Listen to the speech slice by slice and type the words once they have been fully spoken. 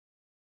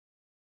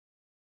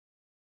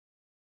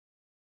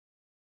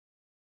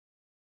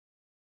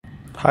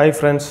Hi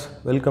friends,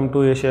 welcome to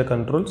Asia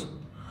Controls.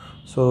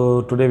 So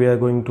today we are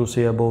going to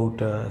see about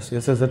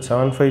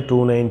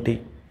SZ-7529-WV.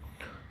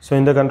 So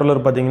in the controller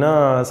pathina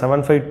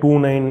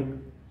 7529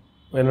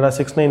 என்னடா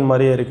 69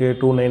 மாதிரியே இருக்கு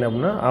 29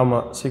 அப்படினா ஆமா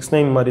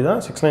 69 மாதிரி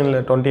தான் 69 ல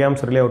 20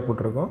 amps ரிலே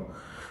அவுட்புட் இருக்கும்.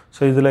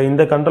 ஸோ இதில்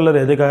இந்த கண்ட்ரோலர்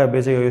எதுக்காக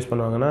பேசிக்காக யூஸ்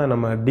பண்ணுவாங்கன்னா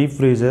நம்ம deep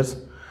freezers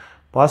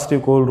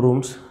positive gold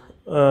rooms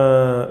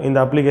இந்த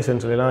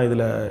அப்ளிகேஷன்ஸ்லாம்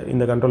இதில்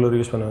இந்த கண்ட்ரோலர்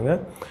யூஸ் பண்ணுவாங்க.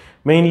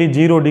 மெயின்லி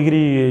 0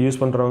 டிகிரி யூஸ்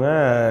பண்ணுறவங்க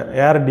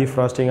ஏர்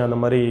டீஃப்ராஸ்டிங் அந்த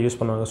மாதிரி யூஸ்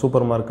பண்ணுவாங்க.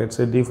 சூப்பர்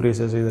மார்க்கெட்ஸு டீப்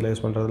ஃப்ரீசர்ஸ் இதில்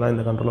யூஸ் பண்ணுறதுலாம்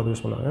இந்த கண்ட்ரோலர்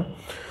யூஸ் பண்ணுவாங்க.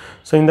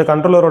 ஸோ இந்த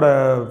கண்ட்ரோலரோட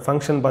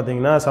ஃபங்க்ஷன்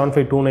பார்த்தீங்கன்னா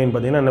 7529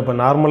 பார்த்தீங்கன்னா இப்போ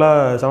நார்மலாக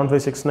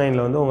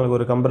 7569 வந்து உங்களுக்கு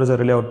ஒரு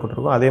கம்ப்ரஸர் ரிலே அவுட்புட்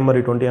இருக்கும். அதே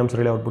மாதிரி 20 amps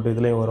ரிலே அவுட்புட்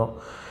இதுலேயும் வரும்.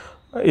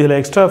 இதில்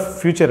எக்ஸ்ட்ரா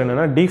ஃபியூச்சர்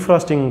என்னென்னா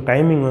டீஃப்ராஸ்டிங்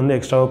டைமிங் வந்து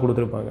எக்ஸ்ட்ராவாக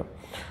கொடுத்துருப்பாங்க.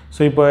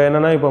 ஸோ இப்போ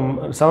என்னென்னா இப்போ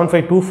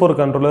 7524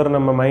 கண்ட்ரோலர்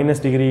நம்ம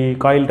 -டிகிரி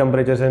காயில்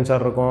டெம்பரேச்சர்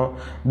சென்சார் இருக்கும்,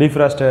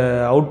 டீஃப்ராஸ்ட்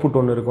அவுட்புட்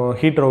ஒன்று இருக்கும்,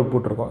 ஹீட்டர்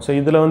அவுட்புட் இருக்கும். ஸோ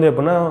இதில் வந்து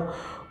எப்படின்னா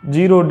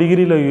 0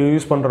 டிகிரியில்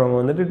யூஸ் பண்ணுறவங்க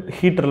வந்துட்டு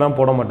ஹீட்டர்லாம்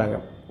போட மாட்டாங்க.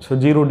 ஸோ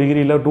 0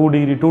 டிகிரியில் 2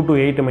 டிகிரி 2 to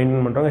 8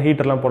 மெயின்டைன் பண்ணுறவங்க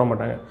ஹீட்டர்லாம் போட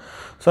மாட்டாங்க.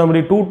 ஸோ அப்படி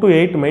 2 to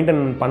 8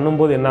 மெயின்டைன்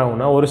பண்ணும்போது என்ன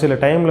ஆகும்னா ஒரு சில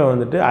டைமில்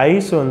வந்துட்டு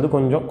ஐஸ் வந்து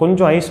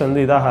கொஞ்சம் ஐஸ்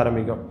வந்து இதாக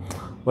ஆரம்பிக்கும்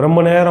ரொம்ப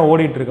நேரம்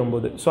ஓடிட்டு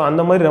இருக்கும்போது. ஸோ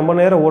அந்த மாதிரி ரொம்ப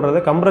நேரம் ஓடுறத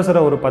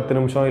கம்ப்ரஸரை ஒரு 10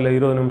 நிமிஷம் இல்லை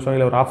 20 நிமிஷம்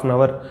இல்லை ஒரு ½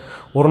 hour,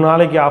 ஒரு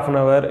நாளைக்கு ½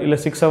 hour இல்லை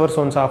 6 hours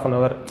ஒன்ஸ் ½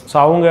 hour. ஸோ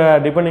அவங்க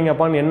டிபெண்டிங்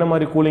அப்பான் என்ன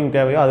மாதிரி கூலிங்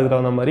தேவையோ அதுக்கு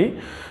தகுந்த மாதிரி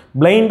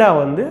பிளைண்டாக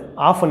வந்து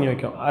ஆஃப் பண்ணி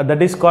வைக்கும்.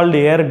 தட் இஸ்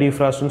கால்டு ஏர்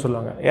டீஃப்ராஸ்ட்னு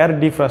சொல்லுவாங்க. ஏர்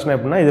டீஃப்ராஸ்ட்னா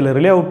எப்படின்னா இதில்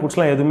ரிலே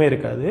அவுட்புட்ஸ்லாம் எதுவுமே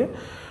இருக்காது.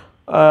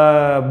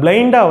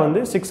 பிளைண்டாக வந்து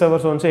 6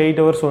 hours ஒன்ஸ் 8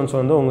 hours ஒன்ஸ்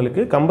வந்து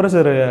உங்களுக்கு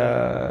கம்ப்ரஸரை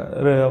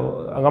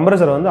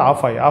வந்து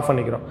ஆஃப்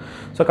பண்ணிக்கிறோம்.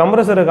 ஸோ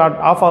கம்ப்ரஸருக்கு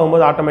ஆஃப்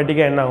ஆகும்போது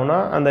ஆட்டோமேட்டிக்காக என்ன ஆகும்னா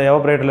அந்த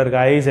எவாப்ரேட்டரில் இருக்க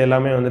ஐஸ்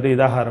எல்லாமே வந்துட்டு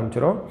இதாக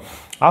ஆரம்பிச்சிடும்.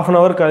 ½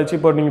 hour கழிச்சு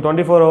இப்போ நீங்கள்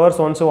 24 hours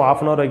once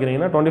 ½ hour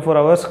வைக்கிறீங்கன்னா 24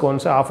 hours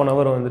once ½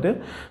 hour வந்துட்டு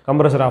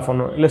கம்ப்ரஸர் ஆஃப்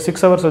பண்ணணும். இல்லை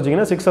 6 hours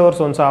வச்சிங்கன்னா 6 hours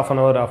ஒன்ஸ் ½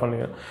 hour ஆஃப்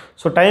பண்ணிக்கலாம்.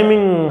 So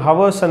timing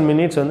hours and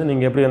minutes வந்து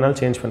நீங்கள் எப்படி வேணாலும்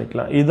சேஞ்ச்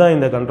பண்ணிக்கலாம். இதுதான்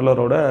இந்த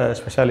கண்ட்ரோலரோட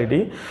ஸ்பெஷாலிட்டி.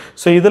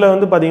 ஸோ இதில்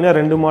வந்து பார்த்தீங்கன்னா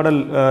 2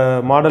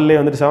 மாடல்லே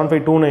வந்துட்டு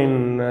 7529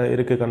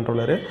 இருக்குது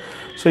கண்ட்ரோலரு.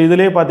 ஸோ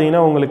இதிலே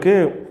பார்த்தீங்கன்னா உங்களுக்கு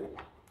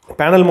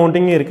பேனல்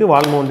மவுண்டிங் இருக்குது,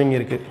 வால் மவுண்டிங்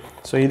இருக்குது.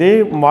 ஸோ இதே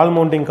வால்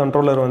மவுண்டிங்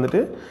கண்ட்ரோலர்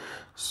வந்துட்டு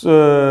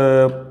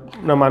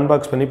நம்ம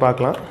அன்பாக்ஸ் பண்ணி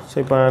பார்க்கலாம். ஸோ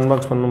இப்போ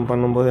அன்பாக்ஸ்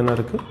பண்ணும்போது என்ன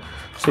இருக்குது,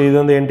 ஸோ இது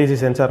வந்து NTC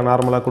சென்சார்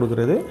நார்மலாக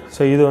கொடுக்குறது.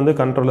 ஸோ இது வந்து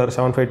கண்ட்ரோலர்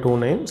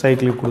 7529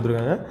 சைக்கிளிப்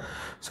கொடுத்துருக்காங்க.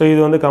 ஸோ இது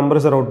வந்து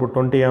கம்ப்ரஸர் அவுட்புட்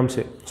 20 amps.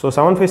 ஸோ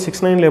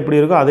 7569 எப்படி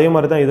இருக்கோ அதே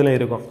மாதிரி தான் இதில்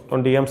இருக்கும்.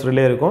 20 amps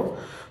ரிலே இருக்கும்,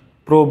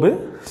 ப்ரோபு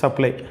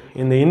சப்ளை.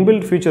 இந்த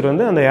இன்பில்ட் ஃபீச்சர்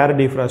வந்து அந்த ஏர்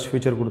டீஃப்ராஸ்ட்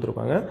ஃபீச்சர்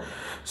கொடுத்துருப்பாங்க.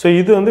 ஸோ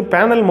இது வந்து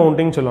பேனல்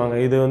மவுண்டிங் சொல்லுவாங்க.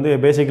 இது வந்து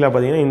பேசிக்கலாக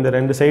பார்த்தீங்கன்னா இந்த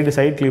 2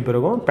 சைடு கிளிப்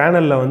இருக்கும்,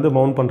 பேனலில் வந்து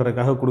மவுண்ட்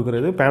பண்ணுறதுக்காக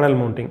கொடுக்குறது பேனல்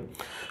மவுண்டிங்.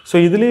 ஸோ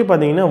இதுலேயே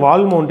பார்த்தீங்கன்னா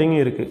வால்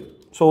மவுண்டிங்கும் இருக்குது.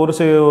 ஸோ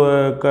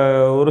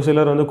ஒரு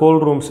சிலர் வந்து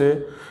கோல்ட் ரூம்ஸு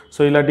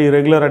ஸோ இல்லாட்டி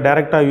ரெகுலராக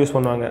டேரெக்டாக யூஸ்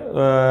பண்ணுவாங்க,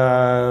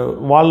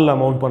 வாலில்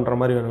மவுண்ட் பண்ணுற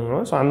மாதிரி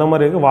வேணுங்க. ஸோ அந்த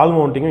மாதிரி இருக்குது. வால்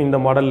மவுண்டிங்கும் இந்த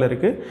மாடலில்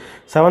இருக்குது.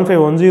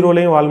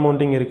 7510லேயும் வால்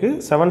மவுண்டிங் இருக்குது,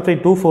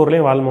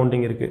 7524லேயும் வால்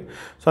மவுண்டிங் இருக்குது.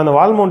 ஸோ அந்த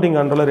வால் மவுண்டிங்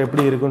கண்ட்ரோலர்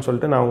எப்படி இருக்குன்னு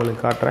சொல்லிட்டு நான்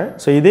உங்களுக்கு காட்டுறேன்.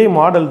 ஸோ இதே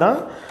மாடல் தான்,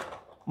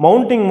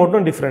 மவுண்டிங்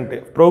மட்டும்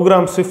டிஃப்ரெண்ட்டு,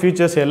 ப்ரோக்ராம்ஸு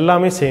ஃபீச்சர்ஸ்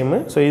எல்லாமே சேமு.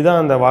 ஸோ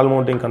இதுதான் அந்த வால்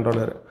மவுண்டிங்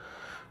கண்ட்ரோலர்.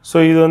 ஸோ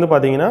இது வந்து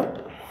பார்த்திங்கன்னா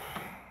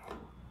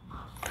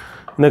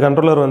இந்த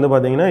கண்ட்ரோலர் வந்து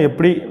பார்த்திங்கன்னா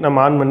எப்படி நம்ம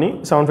ஆன் பண்ணி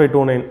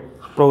 7529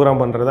 ப்ரோக்ராம்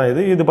பண்ணுறது தான்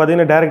இது. இது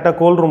பார்த்திங்கன்னா டேரெக்டாக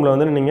கோல்ட் ரூமில்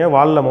வந்து நீங்கள்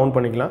வாலில் மவுண்ட்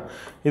பண்ணிக்கலாம்.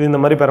 இது இந்த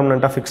மாதிரி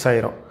பெர்மனெண்ட்டாக ஃபிக்ஸ்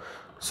ஆகிரும்.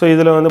 ஸோ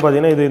இதில் வந்து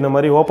பார்த்திங்கன்னா இது இந்த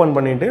மாதிரி ஓப்பன்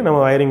பண்ணிவிட்டு நம்ம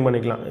வயரிங்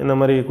பண்ணிக்கலாம். இந்த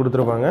மாதிரி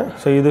கொடுத்துருப்பாங்க.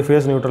 ஸோ இது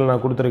ஃபேஸ் நியூட்ரல்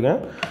நான் கொடுத்துருக்கேன்,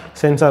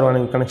 சென்சார்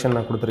வார்னிங் கனெக்ஷன்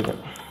நான் கொடுத்துருக்கேன்.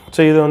 ஸோ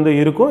இது வந்து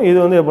இருக்கும். இது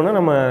வந்து எப்படின்னா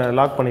நம்ம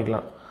லாக்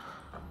பண்ணிக்கலாம்.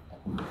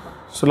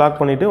 ஸோ லாக்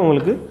பண்ணிவிட்டு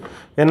உங்களுக்கு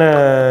என்ன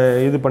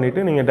இது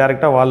பண்ணிவிட்டு நீங்கள்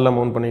டேரெக்டாக வாலில்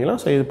மவுண்ட்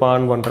பண்ணிக்கலாம். ஸோ இது இப்போ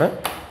ஆன் பண்ணுறேன்.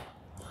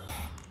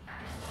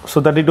 ஸோ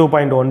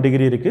 32.1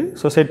 டிகிரி இருக்குது.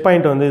 ஸோ செட்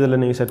பாயிண்ட் வந்து இதில்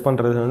நீங்கள் செட்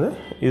பண்ணுறது வந்து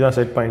இதுதான்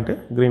set point,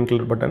 green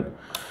colour button.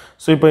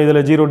 So இப்போ இதில்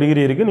 0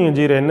 டிகிரி இருக்குது.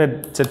 நீங்கள் என்ன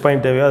செட்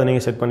பாயிண்ட் தேவையோ அதை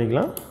நீங்கள் செட்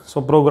பண்ணிக்கலாம்.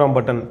 ஸோ ப்ரோக்ராம்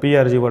பட்டன்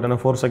PRG பட்டனை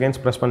 4 seconds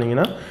ப்ரெஸ்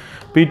பண்ணிங்கன்னா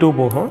P2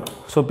 போகும்.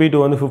 ஸோ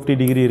P2 வந்து 50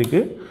 டிகிரி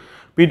இருக்குது.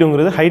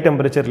 P2ங்கிறது ஹை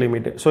டெம்பரேச்சர்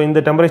லிமிட். ஸோ இந்த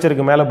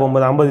டெம்பரேச்சருக்கு மேலே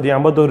போகும்போது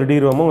 51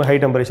 டிகிரி வரும்போது ஹை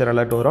டெம்பரேச்சர்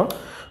அலர்ட் வரும்.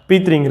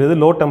 P3ங்கிறது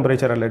லோ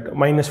டெம்பரேச்சர் அலர்ட்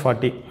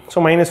 -40. ஸோ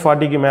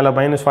 -40க்கு மேலே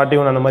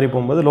 -41 அந்த மாதிரி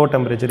போகும்போது லோ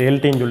டெம்பரேச்சர்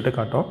LTன்னு சொல்லிட்டு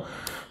காட்டும்.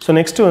 ஸோ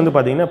நெக்ஸ்ட்டு வந்து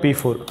பார்த்திங்கன்னா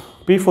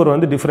P4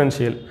 வந்து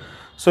டிஃப்ரென்ஷியல்.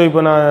 ஸோ இப்போ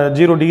நான்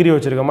 0 டிகிரி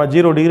வச்சுருக்கேம்மா,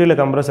 0 டிகிரியில்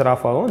கம்ப்ரஸர்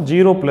ஆஃப் ஆகும்.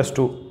 0 +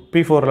 2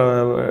 P4ல்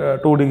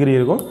 2 டிகிரி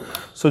இருக்கும்.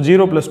 ஸோ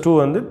 0 + 2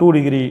 வந்து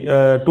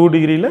 2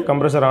 டிகிரியில்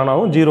கம்ப்ரஸர் ஆன்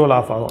ஆகும், 0ல்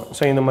ஆஃப் ஆகும்.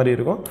 ஸோ இந்த மாதிரி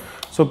இருக்கும்.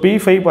 ஸோ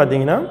P5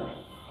 பார்த்திங்கன்னா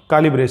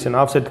காலிப்ரேஷன்,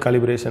 ஆஃப்செட்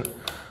காலிப்ரேஷன்.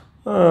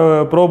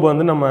 ப்ரோப்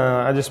வந்து நம்ம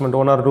அட்ஜஸ்ட்மெண்ட்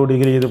 1 or 2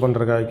 டிகிரி இது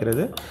பண்ணுறதுக்காக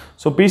வைக்கிறது.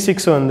 ஸோ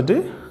P6 வந்துட்டு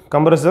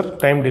கம்ப்ரஸர்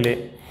டைம் டிலே.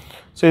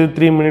 ஸோ இது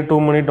 3 minute 2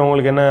 minute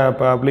உங்களுக்கு என்ன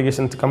இப்போ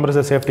அப்ளிகேஷன்ஸ்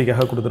கம்ப்ரஸர்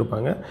சேஃப்டிக்காக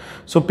கொடுத்துருப்பாங்க.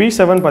 ஸோ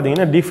P7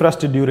 பார்த்தீங்கன்னா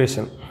டீஃப்ராஸ்ட்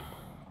டியூரேஷன்.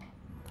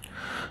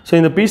 ஸோ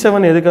இந்த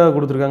P7 எதுக்காக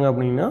கொடுத்துருக்காங்க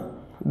அப்படின்னா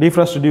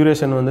டீஃப்ராஸ்ட்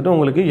டியூரேஷன் வந்துட்டு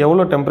உங்களுக்கு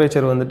எவ்வளோ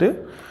டெம்பரேச்சர் வந்துட்டு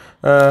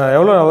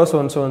எவ்வளோ ஹவர்ஸ்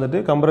ஒன்ஸ் வந்துட்டு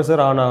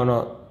கம்ப்ரஸர் ஆன்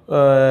ஆகணும்,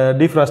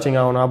 டீஃப்ராஸ்டிங்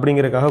ஆகணும்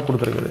அப்படிங்கிறதுக்காக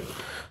கொடுத்துருக்குது.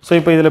 ஸோ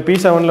இப்போ இதில்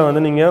P7ல்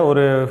வந்து நீங்கள்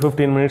ஒரு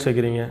 15 minutes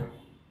வைக்கிறீங்க.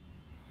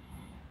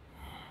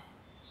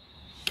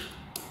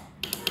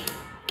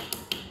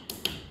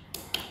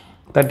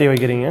 30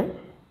 வைக்கிறீங்க.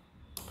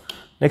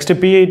 நெக்ஸ்ட்டு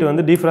P8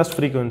 வந்து defrost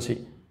frequency.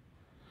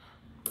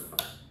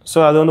 ஸோ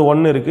அது வந்து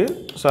 1 இருக்குது.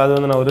 ஸோ அது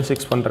வந்து நான் ஒரு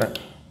 6 பண்ணுறேன்.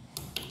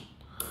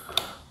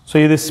 ஸோ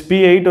இது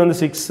P8 வந்து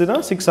 6னா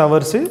 6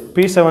 hours,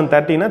 P7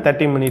 30னா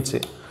 30 minutes.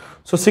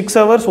 So 6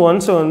 hours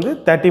once வந்து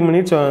 30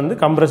 மினிட்ஸ் வந்து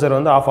கம்ப்ரெசர்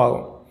வந்து ஆஃப்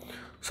ஆகும்.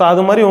 ஸோ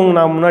அது மாதிரி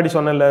நான் முன்னாடி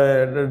சொன்ன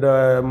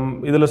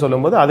இதில்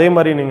சொல்லும்போது அதே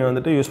மாதிரி நீங்கள்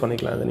வந்துட்டு யூஸ்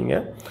பண்ணிக்கலாம் அது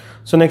நீங்கள்.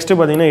 ஸோ நெக்ஸ்ட்டு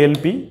பார்த்தீங்கன்னா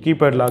LP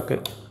keypad lock.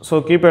 So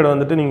keypad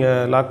வந்துட்டு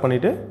நீங்கள் லாக்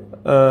பண்ணிவிட்டு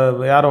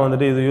யாரும்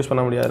வந்துட்டு இது யூஸ்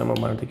பண்ண முடியாது, நம்ம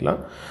மாற்றிக்கலாம்.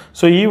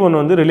 ஸோ E1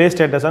 வந்து relay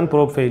status and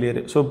probe failure.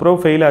 So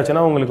probe fail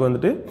ஆச்சுன்னா உங்களுக்கு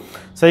வந்துட்டு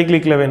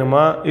சைக்ளிக்கில்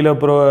வேணுமா, இல்லை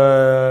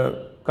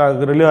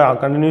ரிலே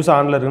கண்டினியூஸாக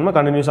ஆனில் இருக்கணுமா,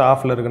 கண்டினியூஸாக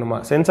ஆஃபில் இருக்கணுமா,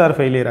 சென்சார்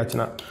ஃபெயிலியர்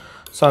ஆச்சுன்னா.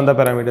 ஸோ அந்த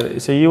பேராமீட்டர்.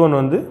 ஸோ E1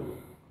 வந்து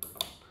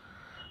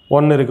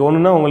 1 இருக்குது.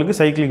 1னா உங்களுக்கு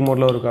சைக்ளிக்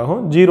மோடில் ஒர்க்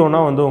ஆகும்.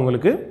 0னா வந்து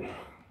உங்களுக்கு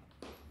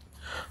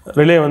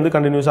ரிலே வந்து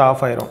கண்டினியூஸாக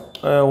ஆஃப் ஆயிரும்.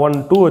 1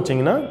 2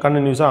 வச்சிங்கன்னா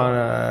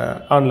கண்டினியூஸாக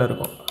ஆனில்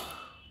இருக்கும்.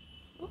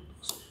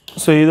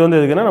 ஸோ இது வந்து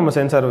எதுக்குன்னா நம்ம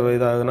சென்சார்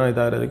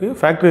இதாகிறதுக்கு.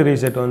 ஃபேக்ட்ரி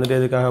ரீசெட் வந்துட்டு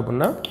எதுக்காக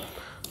அப்படின்னா,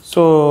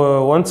 ஸோ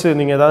ஒன்ஸ்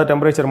நீங்கள் ஏதாவது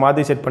டெம்பரேச்சர்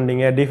மாற்றி செட்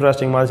பண்ணிட்டீங்க,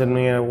 டீஃப்ராஸ்டிங் மாற்றி செட்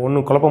பண்ணீங்க,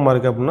 ஒன்றும் குழப்பமாக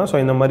இருக்குது அப்படின்னா, ஸோ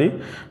இந்த மாதிரி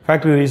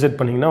ஃபேக்ட்ரி ரீசெட்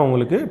பண்ணிங்கன்னா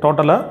உங்களுக்கு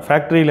டோட்டலாக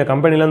ஃபேக்ட்ரியில்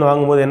கம்பெனிலேருந்து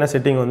வாங்கும்போது என்ன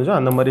செட்டிங் வந்துச்சோ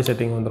அந்த மாதிரி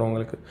செட்டிங் வந்துடும்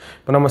உங்களுக்கு.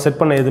 இப்போ நம்ம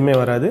செட் பண்ண எதுவுமே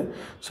வராது.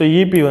 ஸோ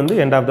இபி வந்து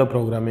end of the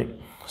programming.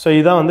 So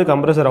இதான் வந்து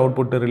கம்ப்ரஸர்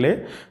அவுட்புட் ரிலே.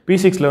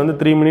 P6ல் வந்து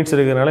 3 மினிட்ஸ்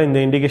இருக்கிறனால இந்த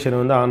இண்டிகேஷன்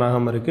வந்து ஆன்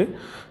ஆகாமல் இருக்குது.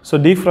 ஸோ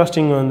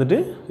டீஃப்ராஸ்டிங் வந்துட்டு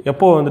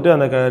எப்போது வந்துட்டு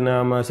அந்த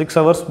நம்ம 6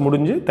 ஹவர்ஸ்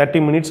முடிஞ்சு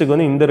 30 மினிட்ஸுக்கு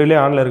வந்து இந்த ரிலே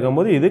ஆனில்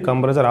இருக்கும்போது இது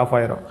கம்ப்ரஸர் ஆஃப்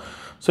ஆயிரும்.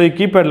 ஸோ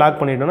கீபேட் லாக்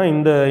பண்ணிட்டோன்னா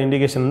இந்த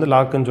இண்டிகேஷன் வந்து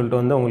லாக்குன்னு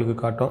சொல்லிட்டு வந்து உங்களுக்கு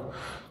காட்டும்.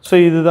 ஸோ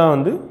இதுதான்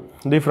வந்து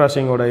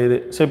டீஃப்ராஸ்டிங்கோட இது.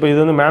 ஸோ இப்போ இது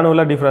வந்து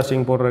மேனுவலாக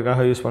டீஃப்ராஸ்டிங்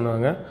போடுறதுக்காக யூஸ்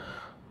பண்ணுவாங்க.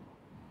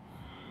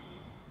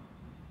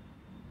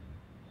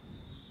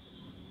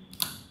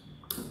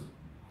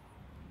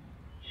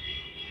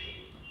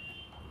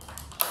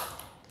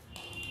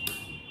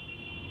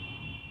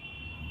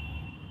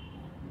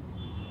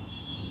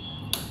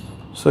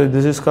 So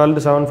this is called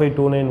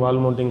 7529 wall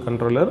mounting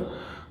controller.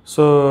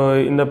 So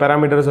இந்த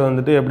பேராமீட்டர்ஸை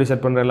வந்துட்டு எப்படி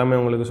செட் பண்ணுற எல்லாமே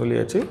உங்களுக்கு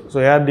சொல்லியாச்சு. ஸோ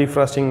ஏர்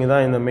டீஃப்ராஸ்டிங்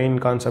தான் இந்த மெயின்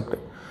கான்செப்ட்.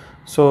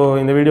 ஸோ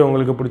இந்த வீடியோ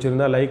உங்களுக்கு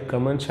பிடிச்சிருந்தா லைக்,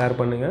 கமெண்ட், ஷேர்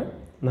பண்ணுங்கள்.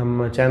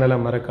 நம்ம சேனலை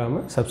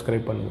மறக்காமல்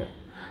சப்ஸ்கிரைப் பண்ணுங்கள்.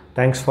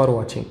 தேங்க்ஸ் ஃபார்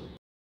வாட்சிங்.